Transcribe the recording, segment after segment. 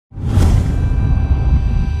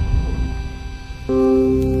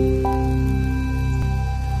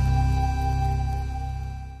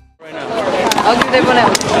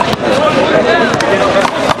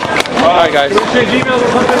guys.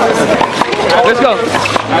 Let's go.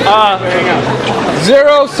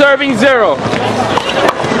 0 serving 0.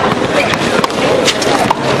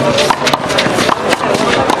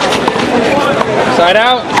 Side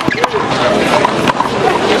out.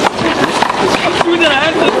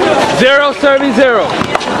 0 serving 0.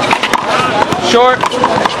 Short.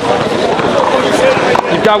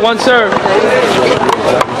 You've got 1 serve.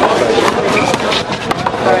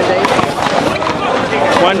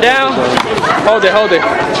 One down. Hold it, hold it.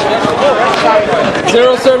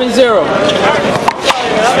 0 serving 0.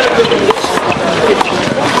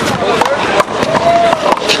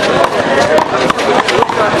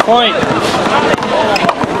 Point.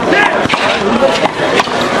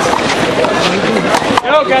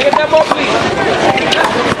 Yo, can I get that ball, please?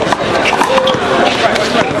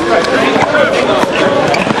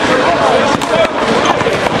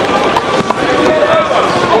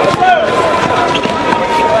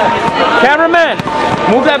 Cameraman,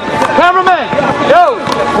 move that. Cameraman, yo,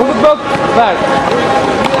 move the book back.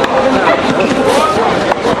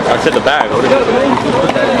 I said the bag.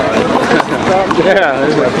 Yeah.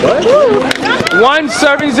 What? 1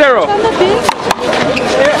 serving 0.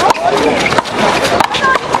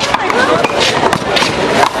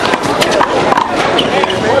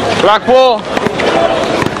 Block ball.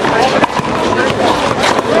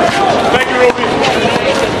 Thank you, Ruby.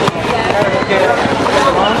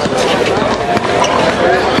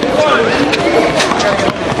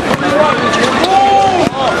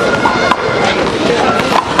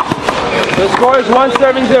 The score is 1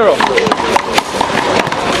 serving 0. And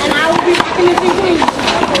I will be picking it in.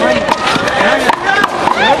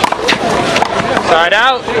 Side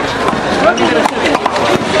out.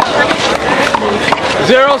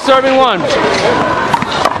 0 serving 1.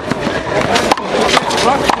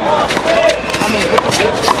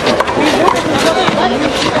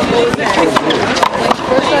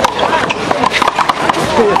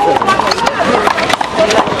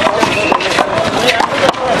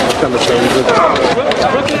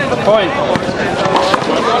 Point.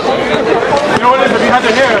 You know what it is? If you had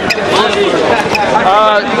the hair.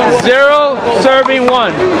 0 serving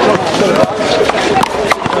 1.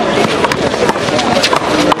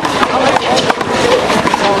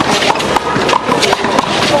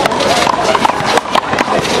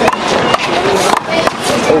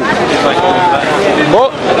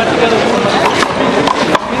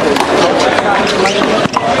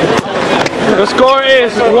 The score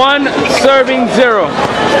is 1 serving 0.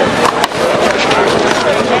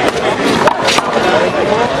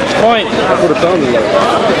 Point.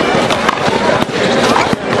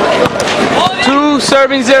 2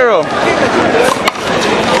 serving 0.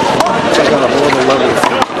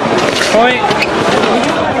 Point.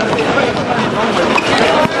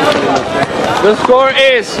 The score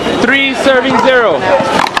is 3 serving 0.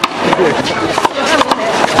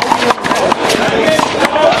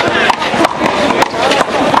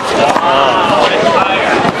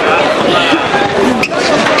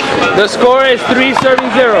 The score is 3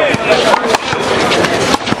 serving 0.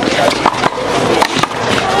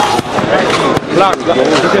 Block.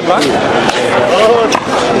 Is it block?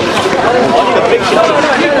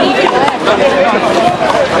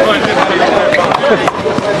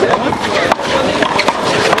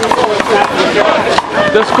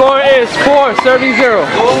 The score is 4 serving 0.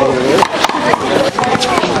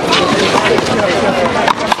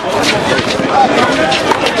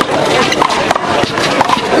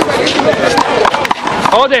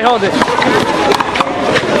 Hold it, hold it.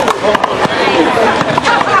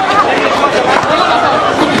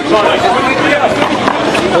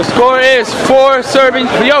 The score is 4 serving.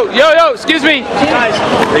 Yo, excuse me. Guys,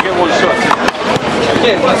 they get 1 shot.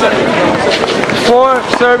 4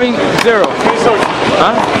 serving 0.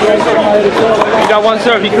 Huh? You got 1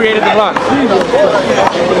 serve. He created the block.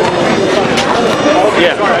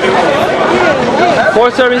 Yeah.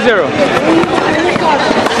 4 serving 0.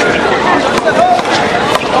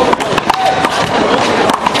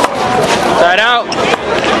 Side out.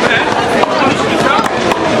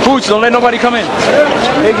 Pooch, don't let nobody come in.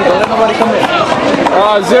 Iggy, don't let nobody come in.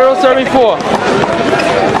 0 serving 4.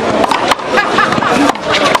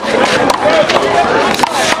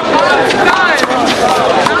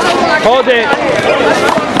 Hold it.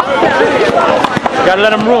 You gotta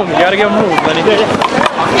let him room. You gotta give him room, Lenny.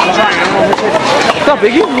 What's up,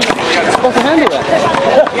 Iggy? You're supposed to handle that.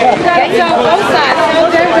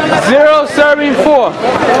 0 serving 4.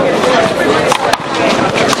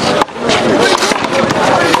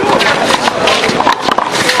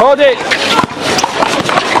 Hold it.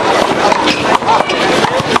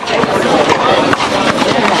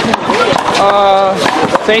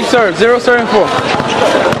 Same serve, 0 serving 4.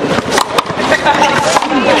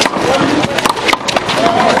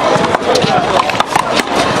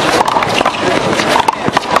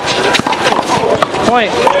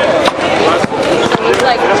 Point.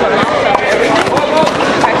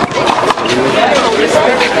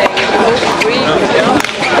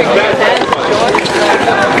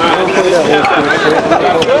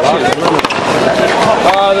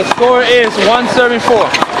 The score is 1 serving 4.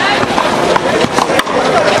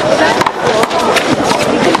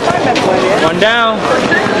 One down.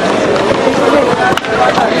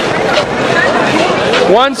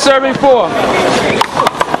 1 serving 4.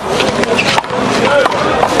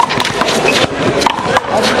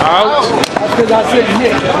 Out.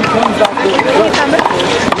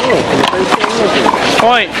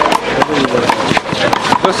 Point.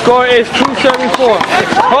 The score is 2 serving 4.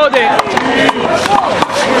 Hold it.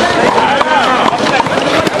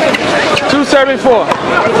 2 serving 4.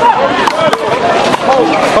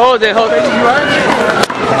 Hold it, hold it.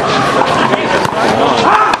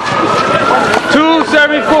 2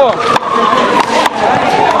 serving 4.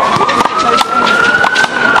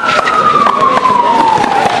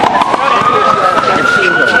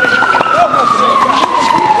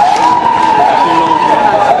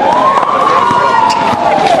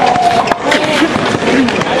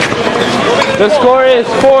 The score is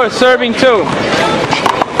 4 serving 2.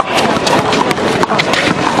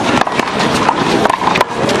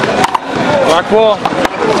 Black ball.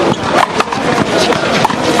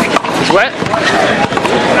 It's wet?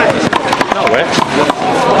 Not wet.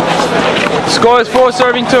 Score is 4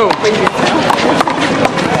 serving 2.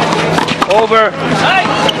 Over.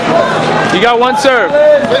 You got 1 serve.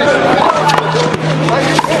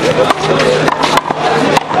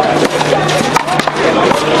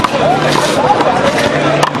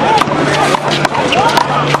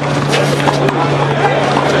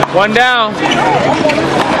 One down.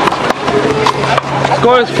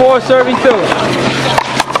 Score is 4 serving 2.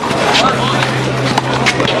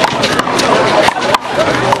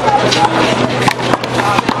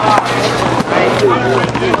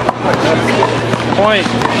 Point.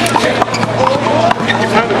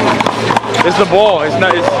 It's the ball. It's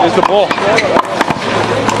not. It's the ball.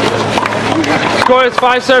 Score is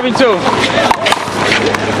 5 serving 2.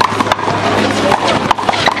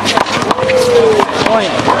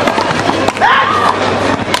 Point.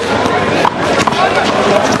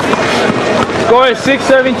 Score is 6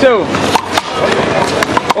 serving 2.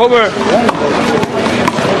 Over.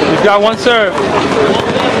 You've got 1 serve.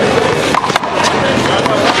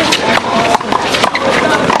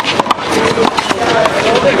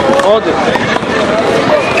 Hold it.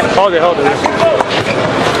 Hold it, hold it.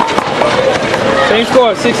 Same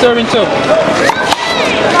score, 6 serving 2.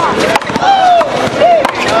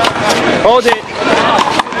 Hold it.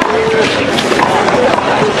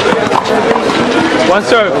 1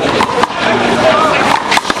 serve.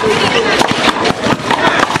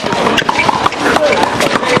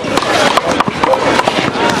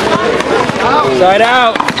 Side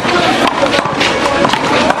out.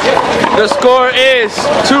 The score is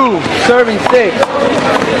 2 serving 6.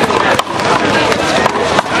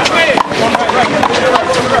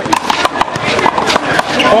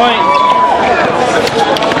 Point.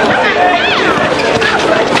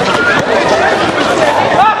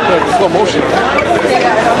 Slow motion.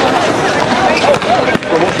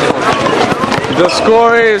 The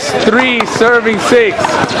score is 3 serving 6.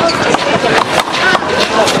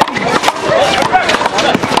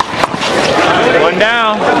 One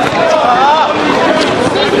down.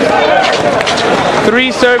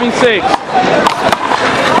 3 serving 6.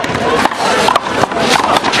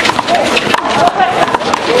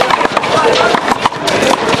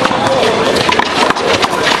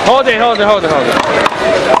 Hold it, hold it, hold it, hold it.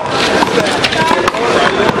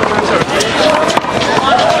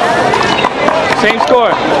 Same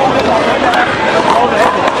score.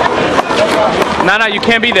 No, you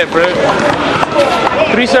can't be there, bro.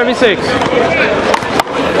 3 serving 6.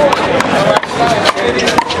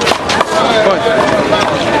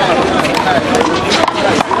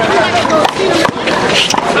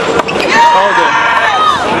 Hold it.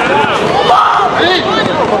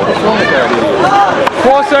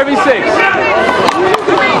 4 serving 6.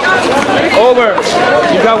 Over.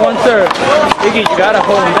 You got 1 serve. Iggy, you gotta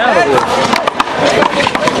hold him down a little.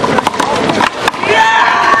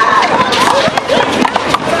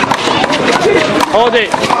 Hold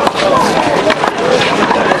it.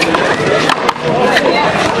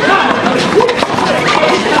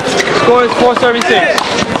 Score is 4 serving 6.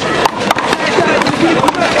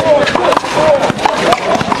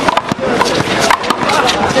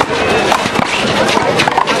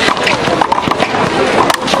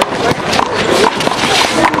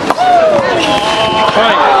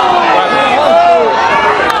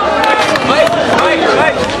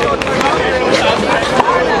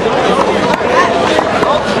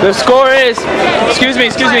 The score is, excuse me,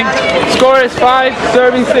 score is 5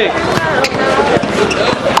 serving 6.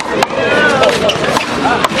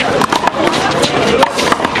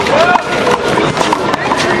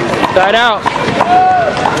 Side out.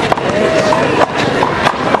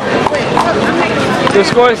 The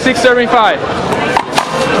score is 6 serving 5.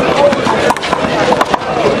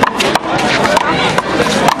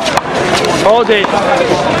 Hold it.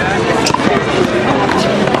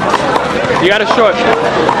 You got a short.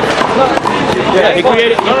 Yeah, he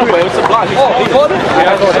created. No, but it's a block. Oh, he caught it?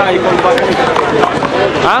 Yeah, that's how he comes back.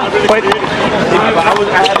 Huh? But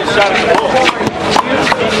I had a shot at the ball.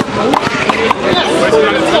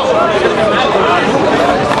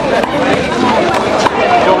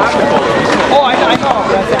 Oh, I know.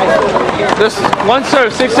 This one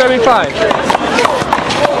serve, 6 serving 5.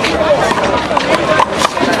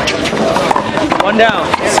 One down.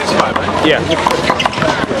 6-5, right? Yeah.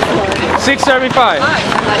 6 serving 5.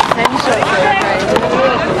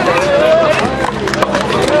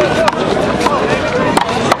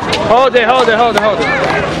 Hold it.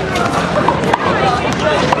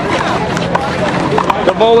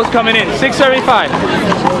 The ball was coming in. 6 serving 5.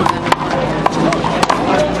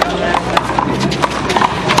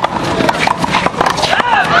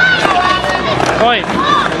 Point.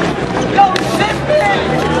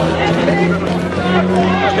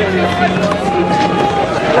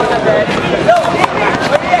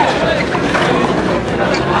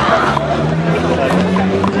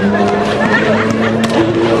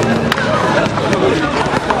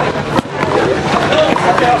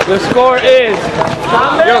 The score is,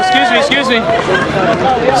 excuse me.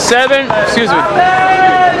 7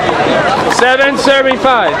 serving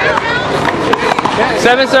 5.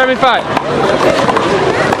 7 serving 5.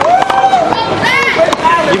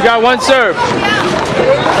 You've got one serve.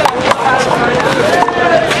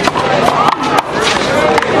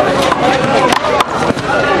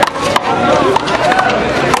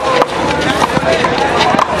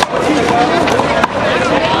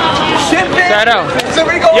 Side out.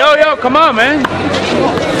 Yo, come on, man.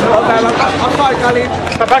 I'm sorry, Khalid.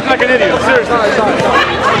 Stop acting like an idiot. Seriously.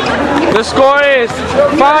 The score is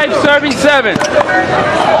 5 serving 7.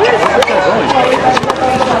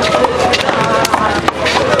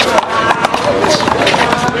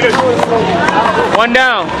 One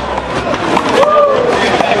down.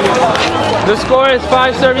 The score is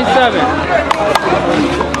 5 serving 7.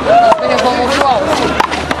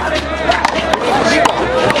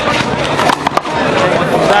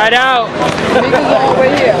 Side out.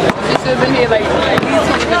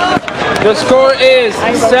 The score is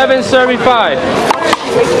 7 serving 5.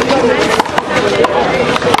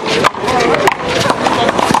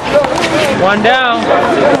 One down.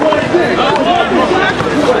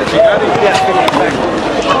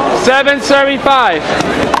 7 serving 5.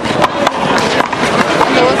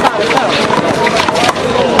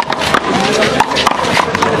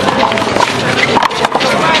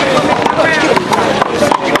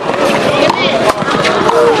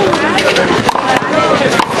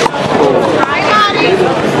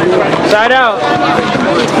 Side out.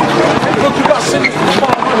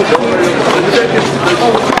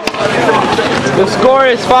 The score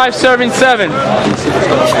is 5 serving 7.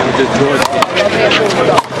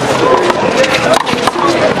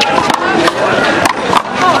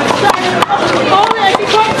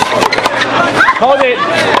 Hold it.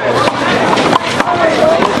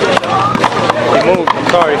 Move.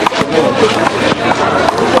 Sorry.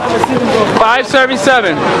 5 serving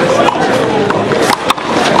 7.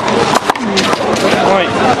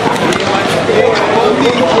 Point.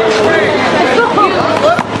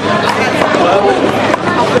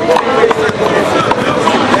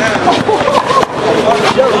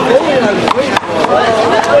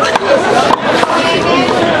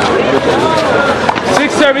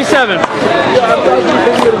 $6.37.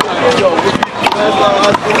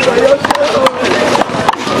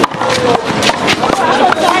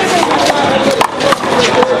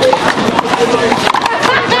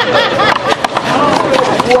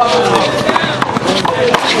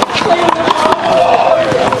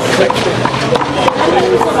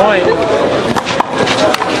 Point.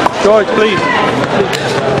 George, please.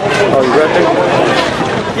 Oh, you ready?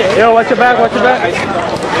 Yo, watch your back, watch your back.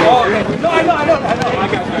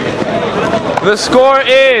 The score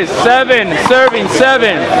is 7 serving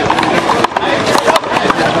 7.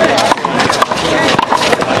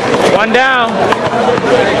 One down.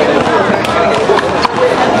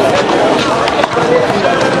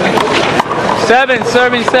 7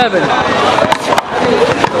 serving 7.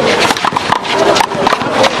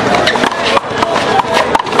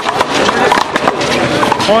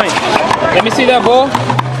 Point. Let me see that ball.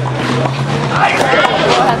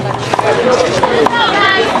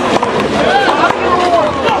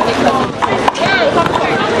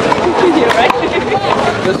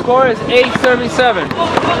 The score is 8-7.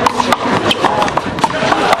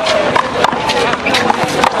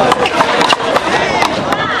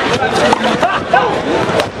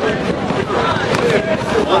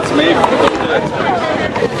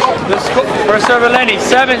 The score, first server Lenny,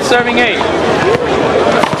 7 serving 8.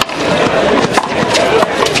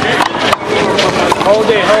 Hold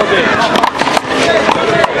it, hold it.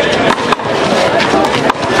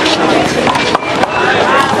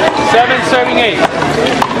 Seven serving 8.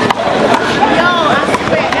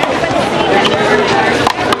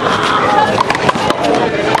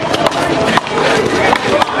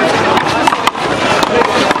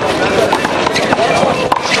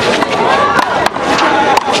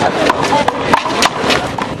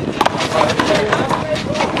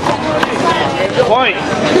 Point.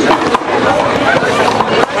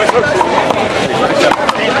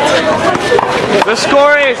 The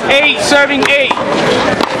score is 8 serving 8.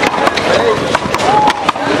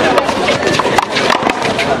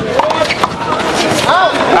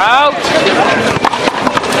 Out.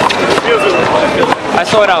 I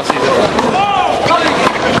saw it out, Cesar.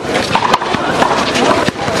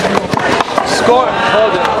 Score.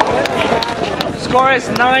 Hold it. Score is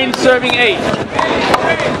 9 serving 8.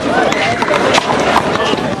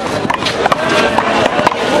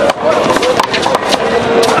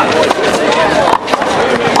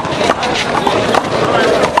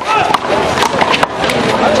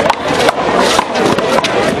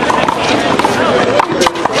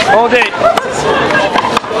 Hold it.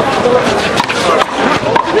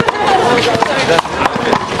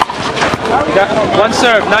 You got one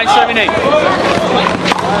serve, 9 serving 8.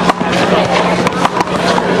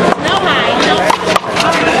 No high, no.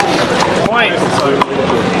 Point.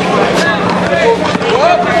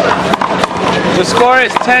 The score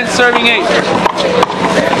is 10 serving 8.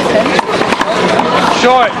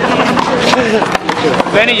 Short.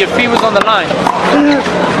 Benny, your feet was on the line.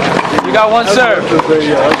 You got one serve.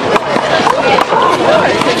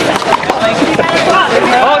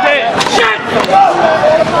 Hold it.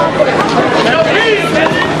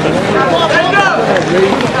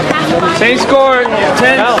 Same score,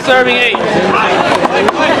 10 serving 8.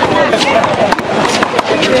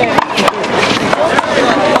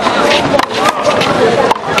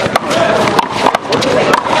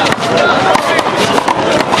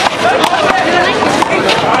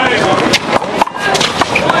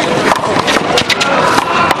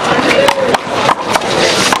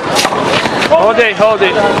 Hold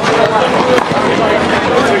it.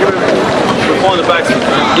 On the back.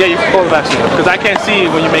 Yeah, you can pull the back because I can't see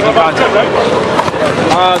when you're making contact.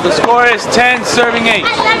 The score is 10 serving 8.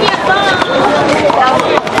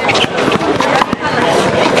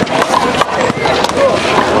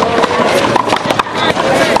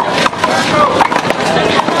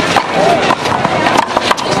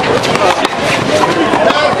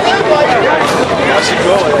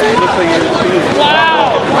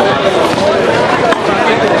 Wow!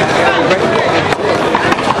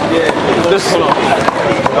 The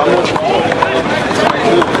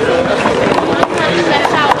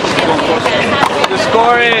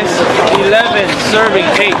score is 11 serving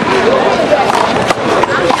 8.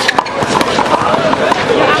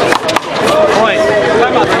 Point.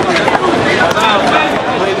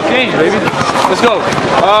 Play the game, baby. Let's go.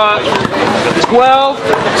 12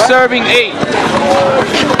 serving 8.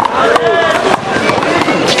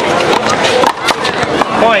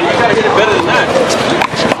 Point. You gotta get it better than that.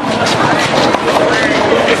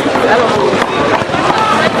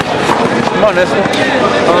 Come on, let's go.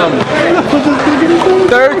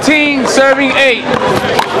 13 serving 8.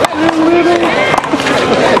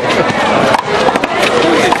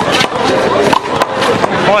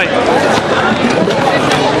 Point.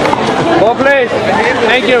 Ball plays.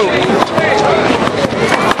 Thank you.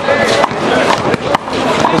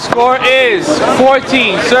 The score is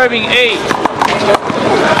 14 serving 8.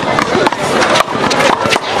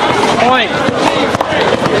 Point.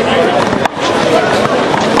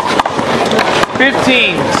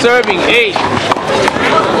 15 serving 8.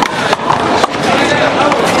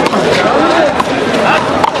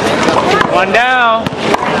 One down.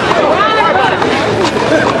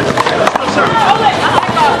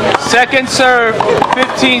 Second serve,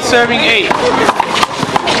 15 serving 8.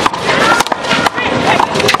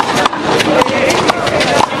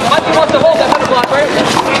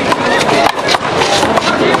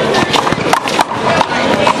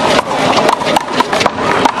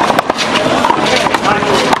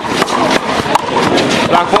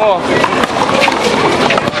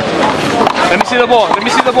 the ball. Let me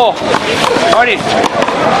see the ball. Ardit.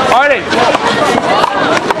 Ardit.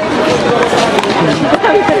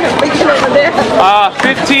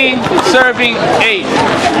 15 serving 8.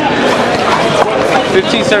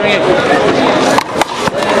 15 serving 8.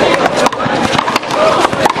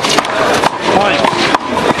 Point.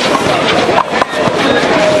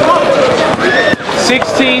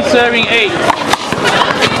 16 serving 8.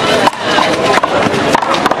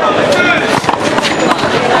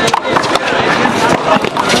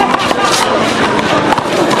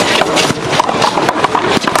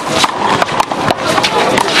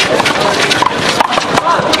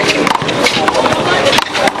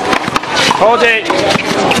 Hold it.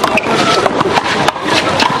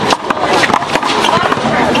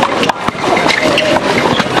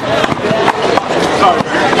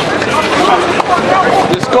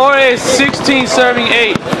 The score is 16 serving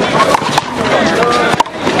 8.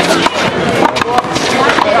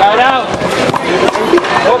 Right out.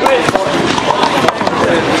 Open it.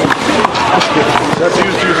 That's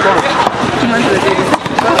used to your phone.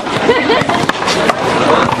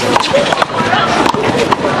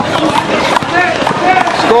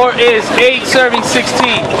 Score is 8 serving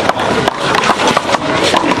 16.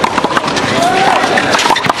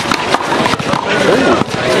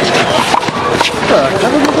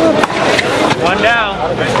 One down.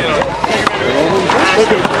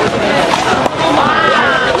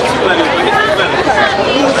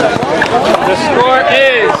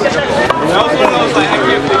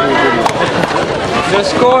 The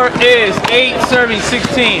score is 8 serving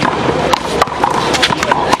 16.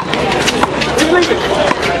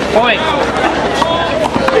 Point.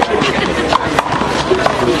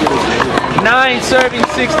 9 serving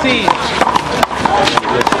 16.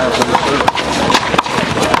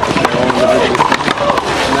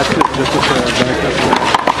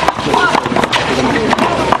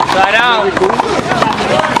 Side out.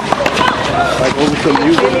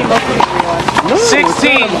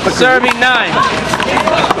 16 serving 9.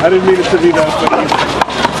 I didn't mean it to be that funny.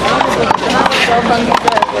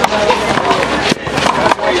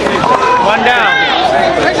 One down.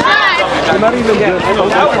 I'm not even good. I know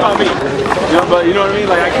that was on me. You know, but you know what I mean?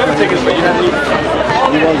 Like, I could have taken it, but you had to.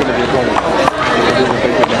 You are going to be funny.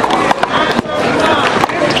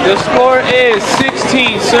 The score is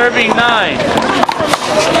 16 serving 9.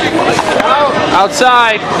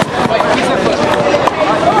 Outside.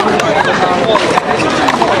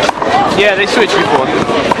 Yeah, they switched before.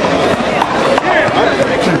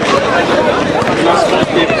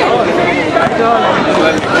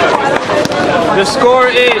 The score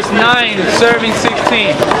is 9 serving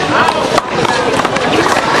 16.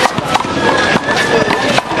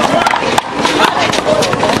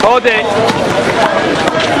 Hold it.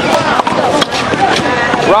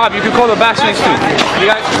 Rob, you can call the back swings too.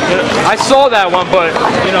 I saw that one, but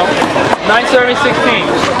you know, 9 serving 16.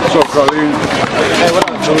 What's up, Colleen? Hey, what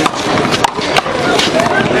up, Joey?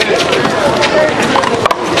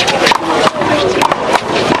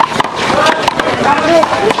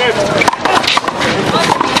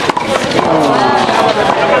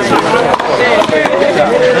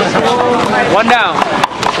 One down.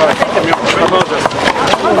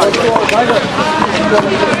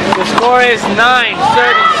 The score is 9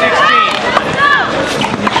 serving 16.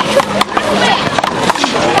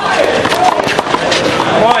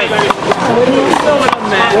 Point.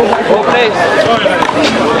 Full place.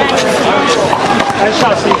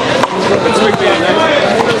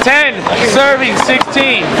 10 serving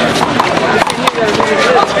 16.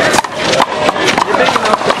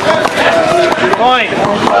 Point.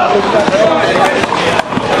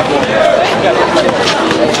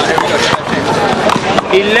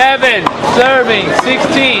 11 serving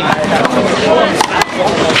 16.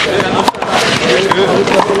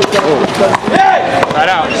 Right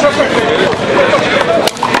out.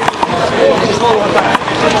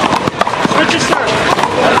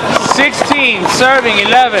 16 serving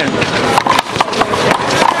 11.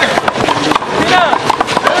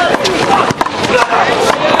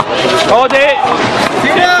 Hold it.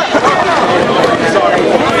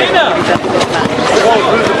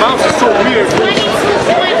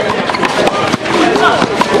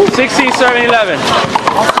 16 serving 11.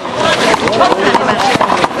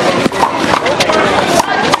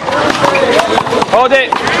 Hold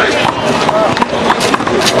it.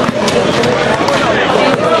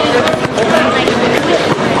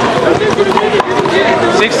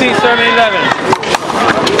 16 serving 11.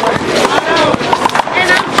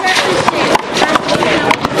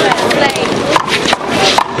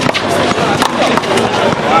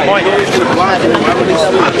 Point.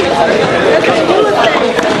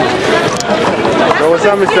 So what's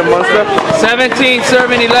up, Mr. Monster? 17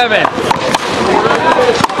 serving 11.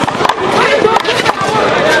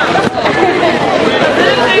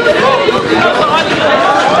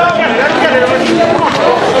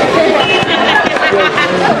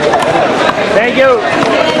 Thank you.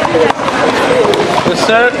 The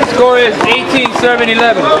score is 18 serving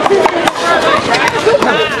 11.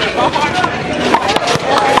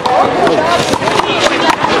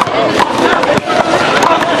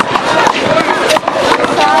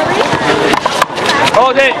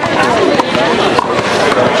 Hold it.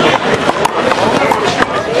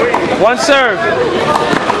 One serve.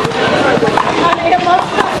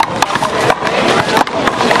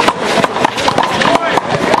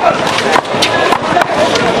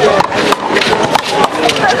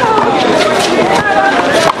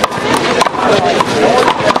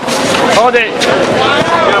 Hold it.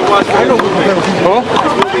 Who?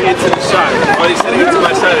 Into the shot. Oh, he said into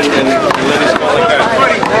my shot and let it go like that.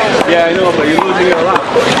 Yeah, I know, but you're losing it a lot.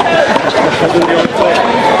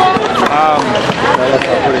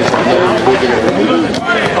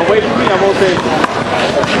 Away from me, I'm okay.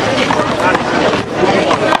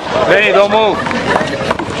 Lenny, don't move.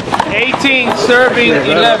 18 serving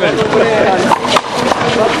 11.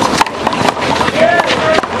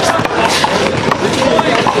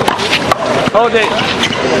 Hold it.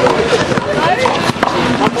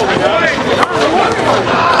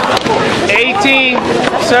 18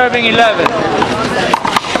 serving 11.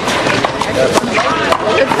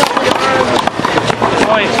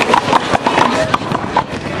 Point.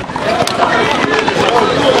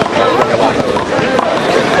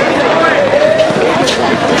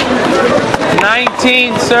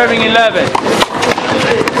 Serving 11.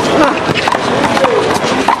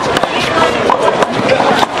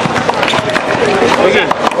 Okay,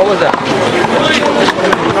 what was that?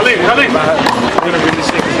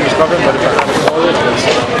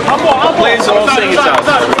 I'm playing some singing sounds.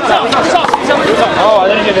 Oh, I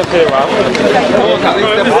didn't hear them say it well.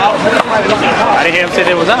 I didn't hear him say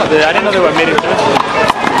they was out. I didn't know they were mid.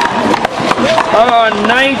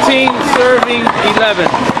 19 serving 11.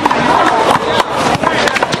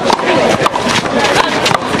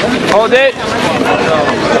 Hold it.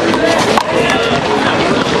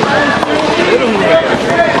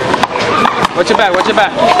 Watch your back, watch your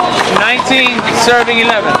back. 19 serving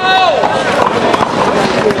 11.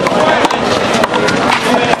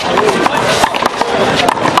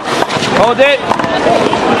 Hold it.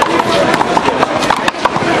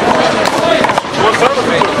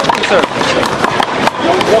 Sir.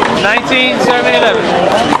 19 serving 11.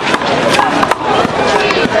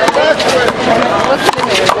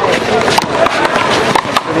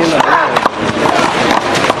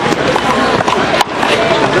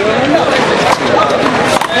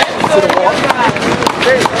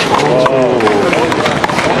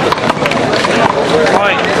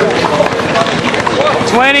 Point.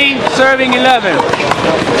 20 serving 11.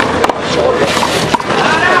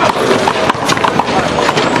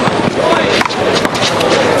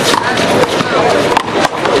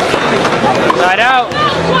 Side out.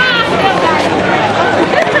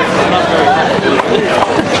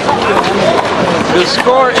 The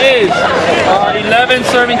score is 11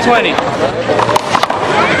 serving 20.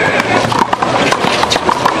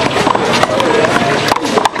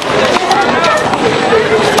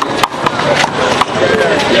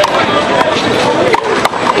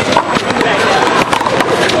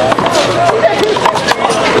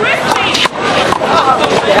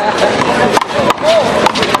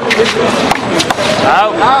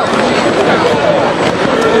 Out.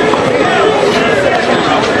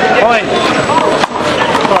 Point.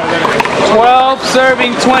 12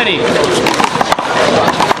 serving 20.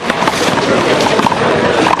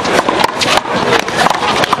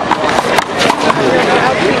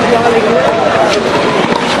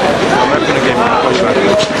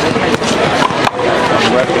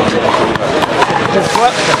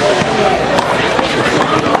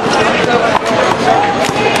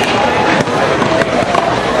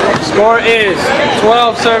 Score is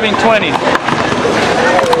 12 serving 20.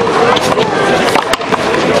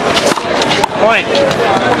 Point.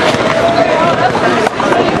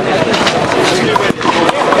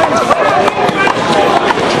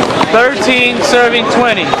 $13 serving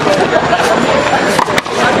 20.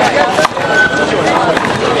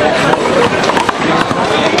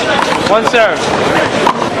 One serve.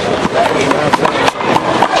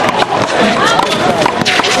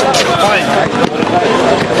 Point.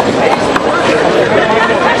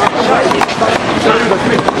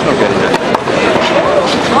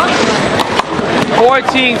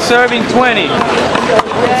 14 serving 20.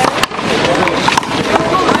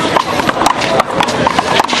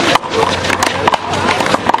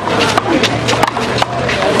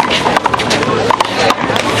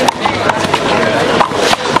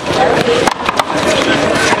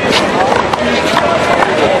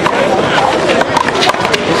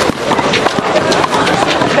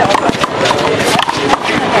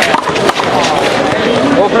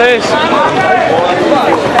 please.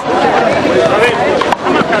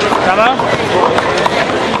 Come on.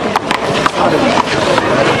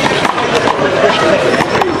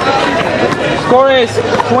 Score is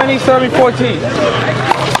 20 serving 14.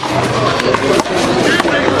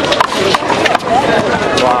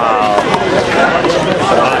 Wow.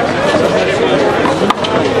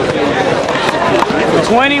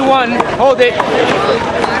 21, hold it.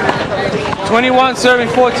 21 serving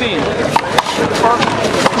 14.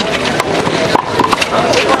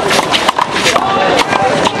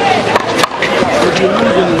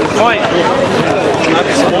 Point.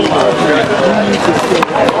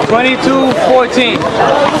 22-14.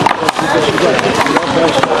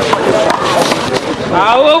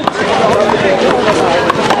 Out.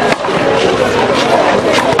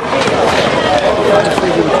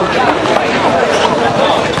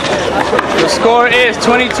 The score is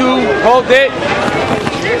 22, hold it.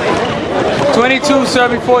 22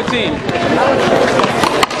 serving 14.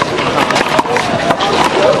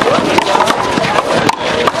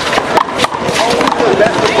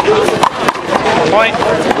 Point.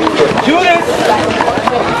 Judas.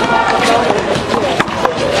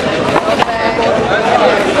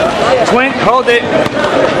 Hold it.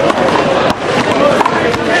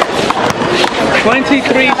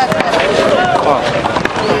 23.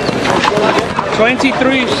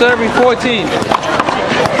 23 serving 14.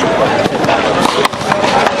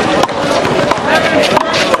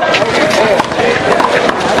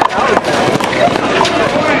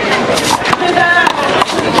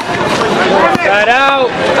 Got out.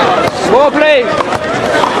 Ball play.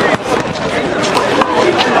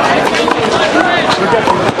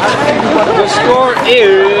 The score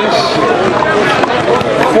is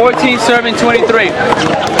 14 serving 23.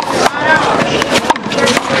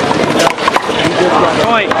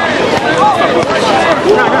 Point.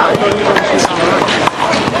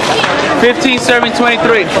 15 serving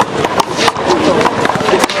 23.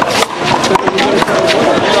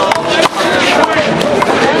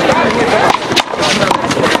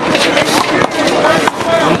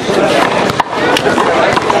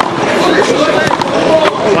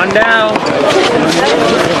 One down.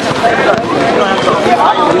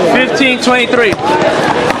 15-23.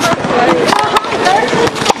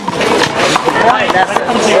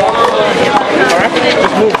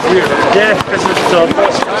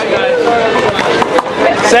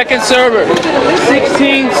 Second server,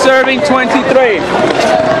 16 serving 23.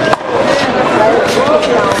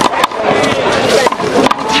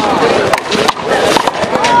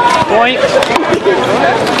 Point.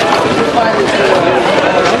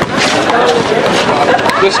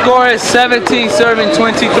 The score is 17 serving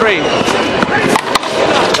 23.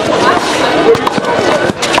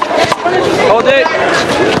 Hold it.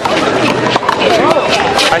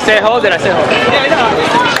 I say hold it, I say hold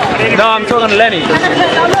it. No, I'm talking to Lenny.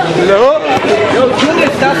 No.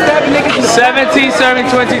 17 serving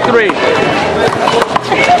 23.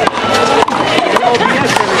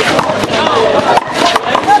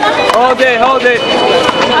 Hold it, hold it.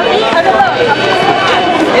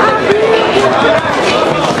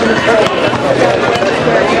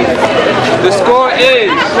 The score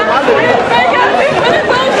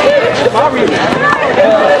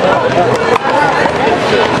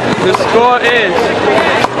is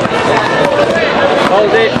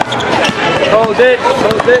hold it, hold it,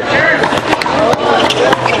 hold it.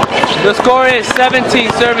 The score is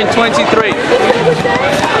 17 serving 23.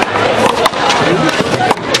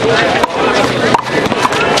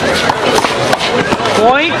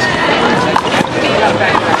 Point.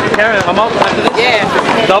 Karen, I'm up after this?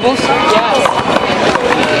 Yeah. Doubles? Yes.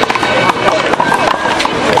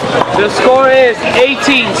 The score is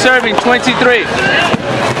 18 serving 23.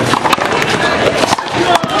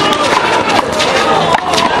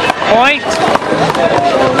 Point.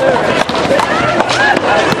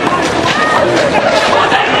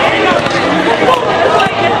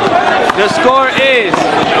 The score is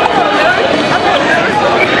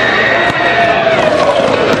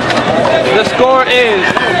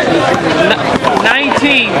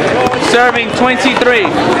 19 serving 23.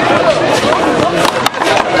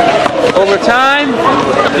 Overtime,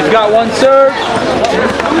 he's got one serve.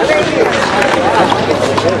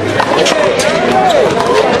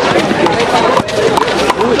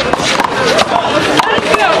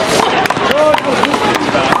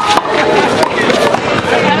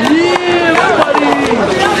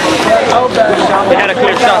 They had a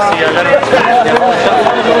clear shot, see,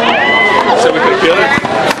 So we could have killed it?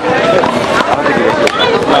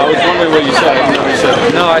 No, I was wondering what you said. I didn't know what you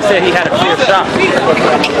said. No, I said he had a clear shot.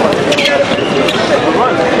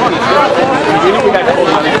 We knew we had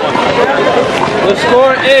 491. The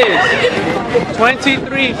score is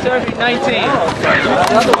 23 serving 19.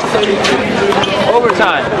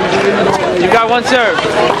 Overtime. You got one serve.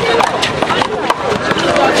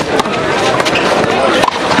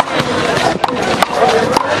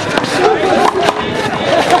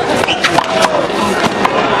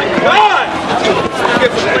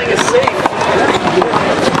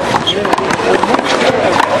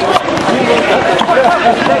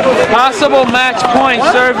 Possible match point,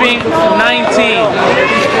 serving 19.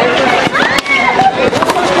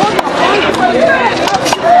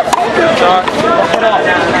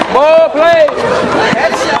 Ball play.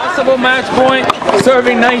 Possible match point,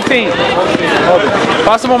 serving 19.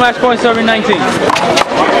 Possible match point, serving 19.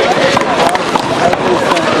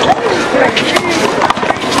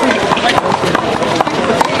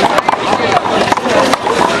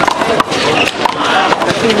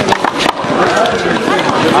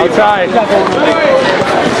 Outside.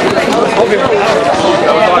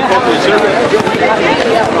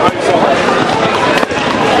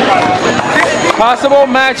 Possible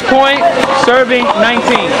match point, serving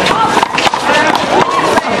 19.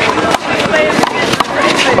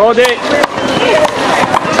 Hold it.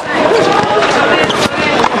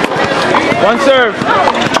 One serve.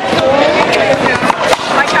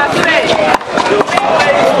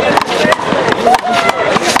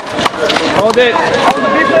 Hold it.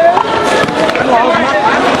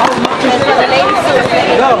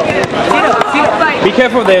 Be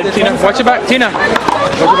careful there, Tina. Watch your back, Tina.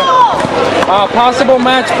 Possible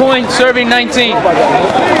match point, serving 19.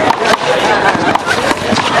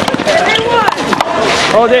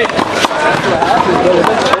 Hold it.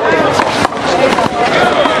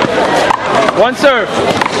 One serve.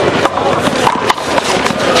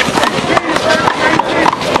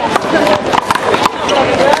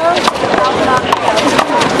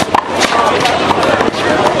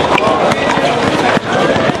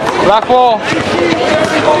 Black ball.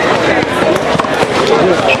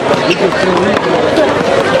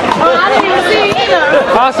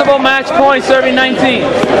 Possible match point, serving 19.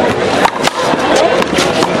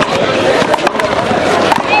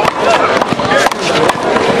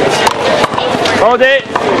 Hold it.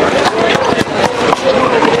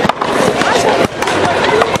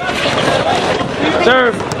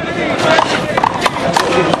 Serve.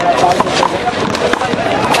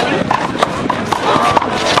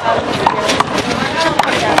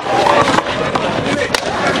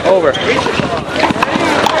 Over.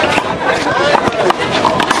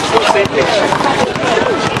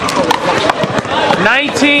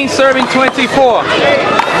 19 serving 24.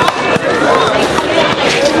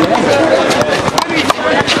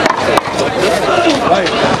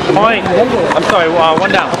 Point. I'm sorry,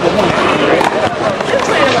 one down.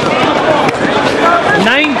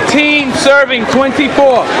 19 serving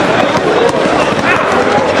 24.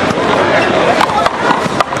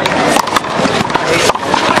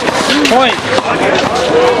 Point.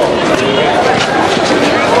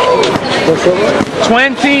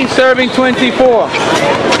 20 serving 24.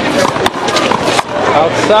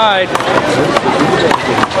 Outside.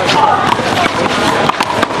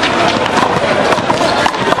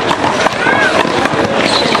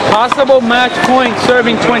 Possible match point,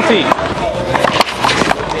 serving 20.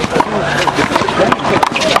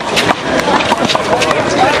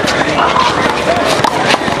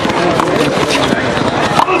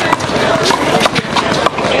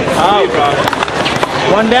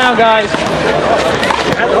 One down, guys.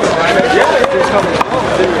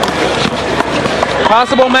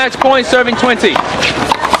 Possible match point, serving 20.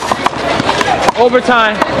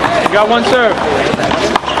 Overtime. You got one serve.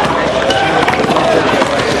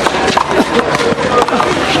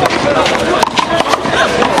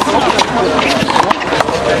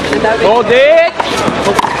 Hold it.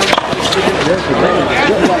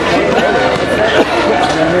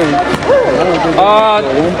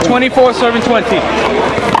 24 serving 20.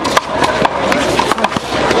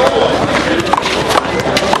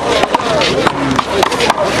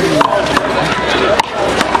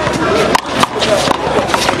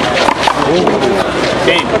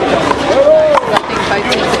 Game.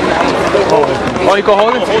 Oh, you can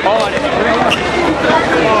hold it?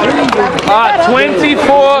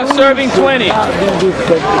 24 serving 20.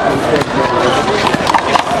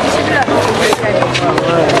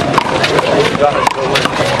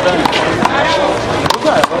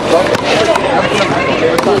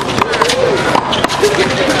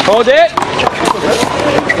 Hold it.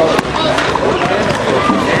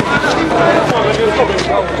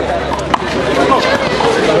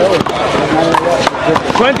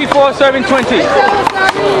 24 serving 20.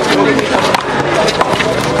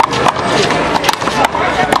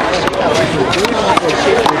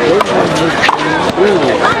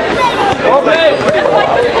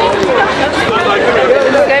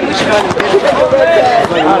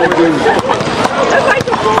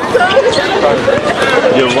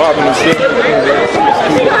 You're robbing the system.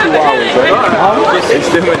 It's 2 hours, right? They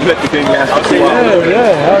still wouldn't let the thing last for 2 hours.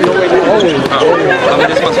 Yeah.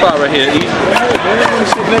 This is my spot right here. Easy.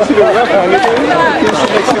 Next to the ref,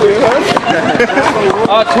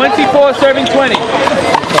 huh? 24 serving 20.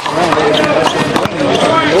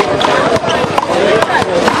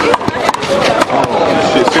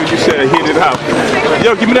 Shit, soon you said hit it out.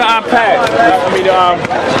 Yo, give me the iPad. I mean,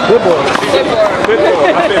 clipboard.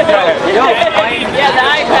 Clipboard. I said pad. Yeah, the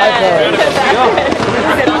iPad.